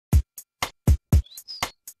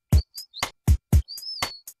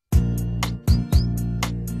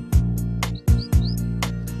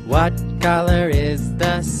What color is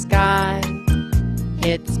the sky?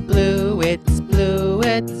 It's blue, it's blue,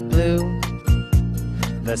 it's blue.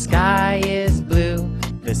 The sky is blue,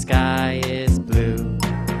 the sky is blue.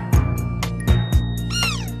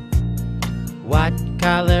 What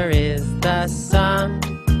color is the sun?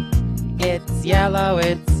 It's yellow,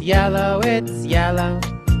 it's yellow, it's yellow.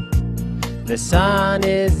 The sun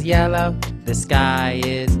is yellow, the sky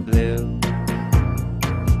is blue.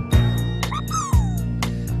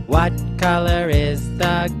 What color is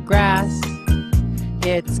the grass?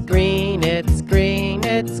 It's green, it's green,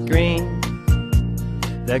 it's green.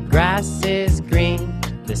 The grass is green,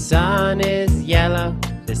 the sun is yellow,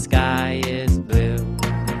 the sky is blue.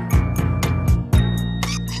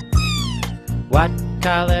 What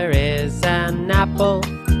color is an apple?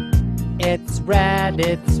 It's red,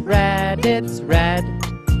 it's red, it's red.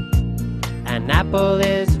 An apple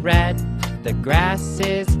is red, the grass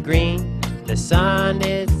is green, the sun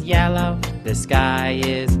is yellow, the sky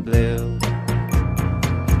is blue.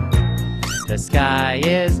 The sky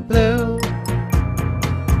is blue.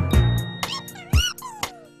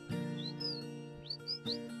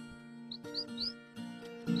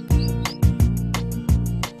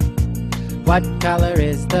 What color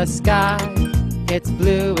is the sky? It's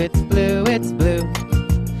blue, it's blue, it's blue.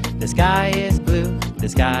 The sky is blue, the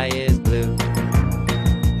sky is blue.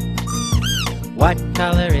 What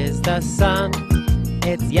color is the sun?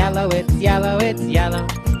 It's yellow, it's yellow, it's yellow.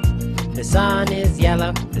 The sun is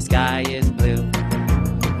yellow, the sky is blue.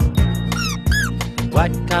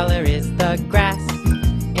 What color is the grass?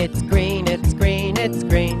 It's green, it's green, it's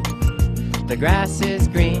green. The grass is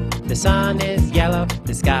green, the sun is yellow,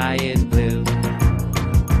 the sky is blue.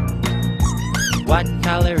 What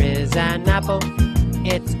color is an apple?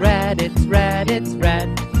 It's red, it's red, it's red.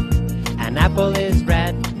 An apple is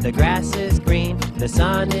red, the grass is green, the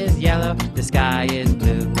sun is yellow, the sky is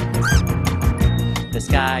blue. The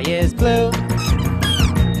sky is blue.